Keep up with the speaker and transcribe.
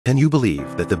Can you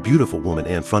believe that the beautiful woman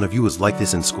in front of you is like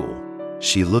this in school?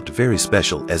 She looked very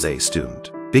special as a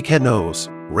student. Big head nose,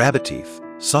 rabbit teeth,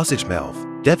 sausage mouth,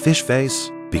 dead fish face.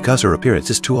 Because her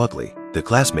appearance is too ugly, the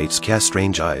classmates cast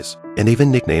strange eyes and even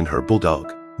nicknamed her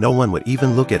Bulldog. No one would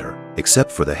even look at her,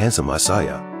 except for the handsome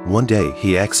Masaya. One day,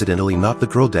 he accidentally knocked the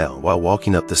girl down while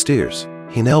walking up the stairs.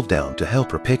 He knelt down to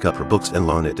help her pick up her books and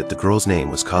learned that the girl's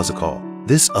name was Kazuko.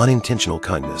 This unintentional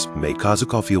kindness made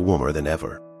Kazuko feel warmer than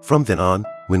ever. From then on,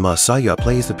 when Masaya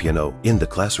plays the piano in the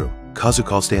classroom,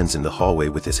 Kazuko stands in the hallway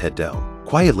with his head down,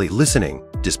 quietly listening,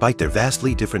 despite their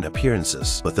vastly different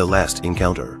appearances. But the last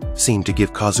encounter seemed to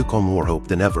give Kazuko more hope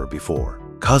than ever before.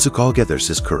 Kazuko gathers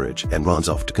his courage and runs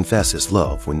off to confess his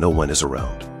love when no one is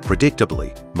around.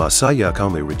 Predictably, Masaya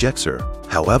calmly rejects her.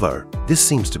 However, this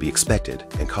seems to be expected,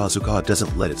 and Kazuko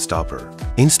doesn't let it stop her.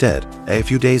 Instead, a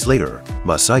few days later,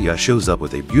 Masaya shows up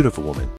with a beautiful woman